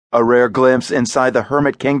A rare glimpse inside the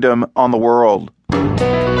hermit kingdom on the world.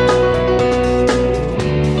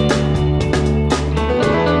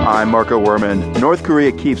 I'm Marco Werman. North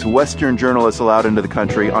Korea keeps Western journalists allowed into the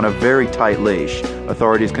country on a very tight leash.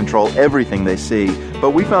 Authorities control everything they see, but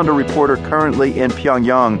we found a reporter currently in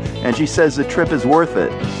Pyongyang, and she says the trip is worth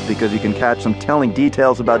it because you can catch some telling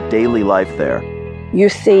details about daily life there. You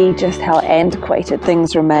see just how antiquated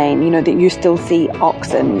things remain, that you still see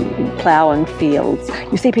oxen plowing fields.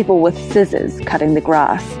 You see people with scissors cutting the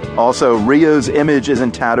grass. Also, Rio's image is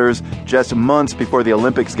in tatters just months before the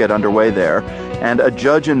Olympics get underway there. And a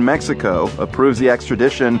judge in Mexico approves the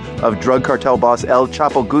extradition of drug cartel boss El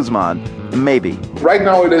Chapo Guzman. Maybe. Right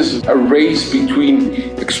now it is a race between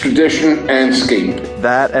extradition and escape.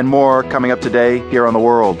 That and more coming up today here on The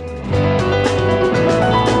World.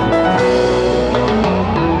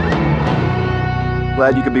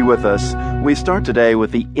 Glad you could be with us. We start today with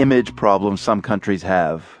the image problem some countries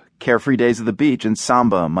have. Carefree days at the beach and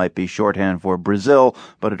samba might be shorthand for Brazil,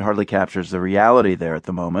 but it hardly captures the reality there at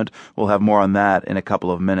the moment. We'll have more on that in a couple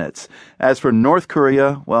of minutes. As for North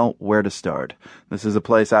Korea, well, where to start? This is a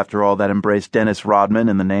place, after all, that embraced Dennis Rodman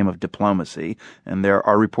in the name of diplomacy, and there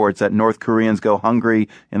are reports that North Koreans go hungry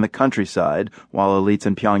in the countryside, while elites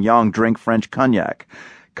in Pyongyang drink French cognac.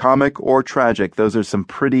 Comic or tragic, those are some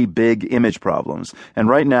pretty big image problems. And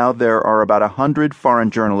right now, there are about 100 foreign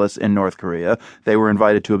journalists in North Korea. They were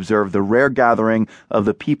invited to observe the rare gathering of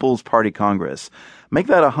the People's Party Congress. Make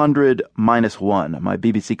that 100 minus 1. My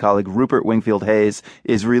BBC colleague Rupert Wingfield Hayes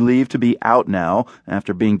is relieved to be out now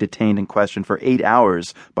after being detained and questioned for 8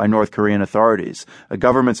 hours by North Korean authorities. A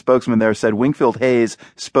government spokesman there said Wingfield Hayes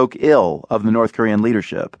spoke ill of the North Korean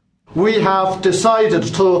leadership. We have decided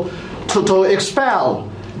to expel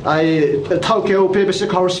a Tokyo BBC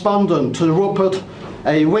correspondent, Rupert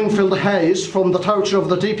Wingfield Hayes, from the territory of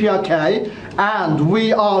the DPRK, and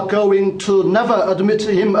we are going to never admit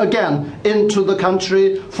him again into the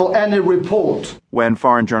country for any report. When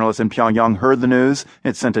foreign journalists in Pyongyang heard the news,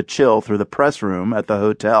 it sent a chill through the press room at the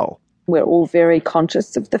hotel. We're all very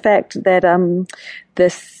conscious of the fact that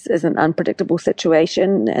this is an unpredictable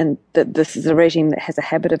situation and that this is a regime that has a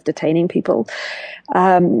habit of detaining people.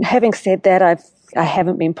 Having said that, I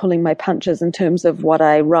haven't been pulling my punches in terms of what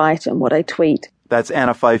I write and what I tweet. That's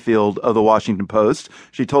Anna Fifield of The Washington Post.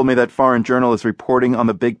 She told me that foreign journalists reporting on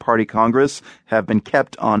the big party Congress have been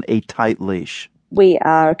kept on a tight leash. We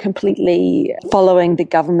are completely following the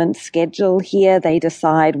government schedule here. They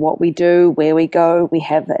decide what we do, where we go. We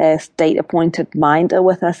have a state-appointed minder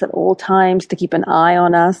with us at all times to keep an eye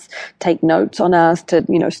on us, take notes on us, to,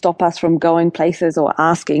 stop us from going places or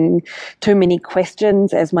asking too many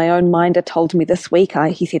questions. As my own minder told me this week,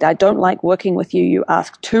 he said, "I don't like working with you. You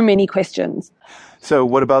ask too many questions." So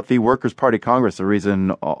what about the Workers' Party Congress, the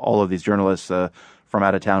reason all of these journalists from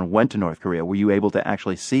out of town went to North Korea? Were you able to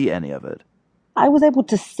actually see any of it? I was able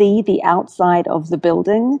to see the outside of the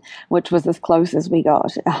building, which was as close as we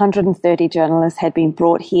got. 130 journalists had been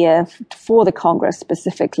brought here for the Congress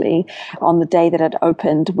specifically. On the day that it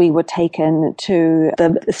opened, we were taken to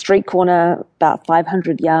the street corner about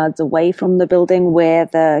 500 yards away from the building where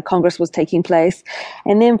the Congress was taking place.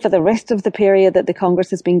 And then for the rest of the period that the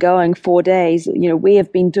Congress has been going, 4 days, we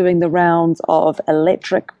have been doing the rounds of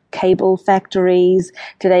electric cable factories.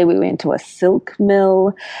 Today we went to a silk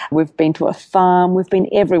mill. We've been to a farm. We've been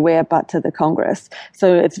everywhere but to the Congress.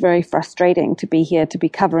 So it's very frustrating to be here, to be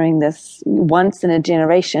covering this once in a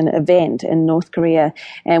generation event in North Korea.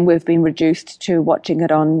 And we've been reduced to watching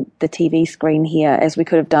it on the TV screen here as we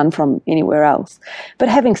could have done from anywhere else. But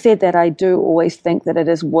having said that, I do always think that it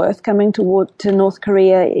is worth coming to North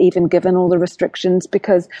Korea, even given all the restrictions,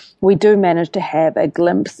 because we do manage to have a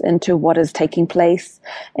glimpse into what is taking place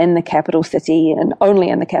in the capital city, and only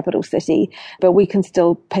in the capital city, but we can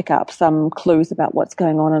still pick up some clues about what's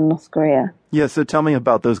going on in North Korea. Yeah, so tell me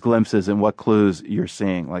about those glimpses and what clues you're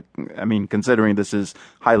seeing. Considering this is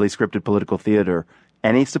highly scripted political theater,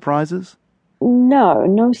 any surprises?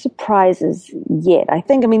 No surprises yet. I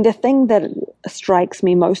think, the thing that strikes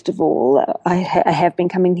me most of all, I have been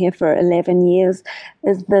coming here for 11 years,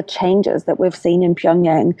 is the changes that we've seen in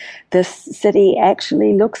Pyongyang. This city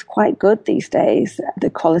actually looks quite good these days.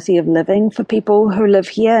 The quality of living for people who live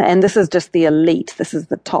here, and this is just the elite, this is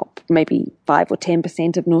the top, maybe 5 or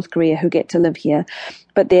 10% of North Korea who get to live here.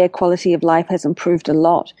 But their quality of life has improved a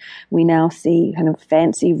lot. We now see kind of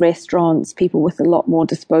fancy restaurants, people with a lot more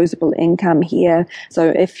disposable income here. So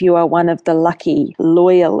if you are one of the lucky,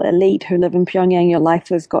 loyal elite who live in Pyongyang, your life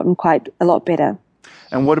has gotten quite a lot better.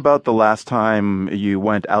 And what about the last time you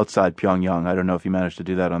went outside Pyongyang? I don't know if you managed to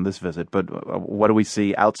do that on this visit, but what do we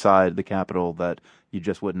see outside the capital that you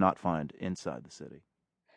just would not find inside the city?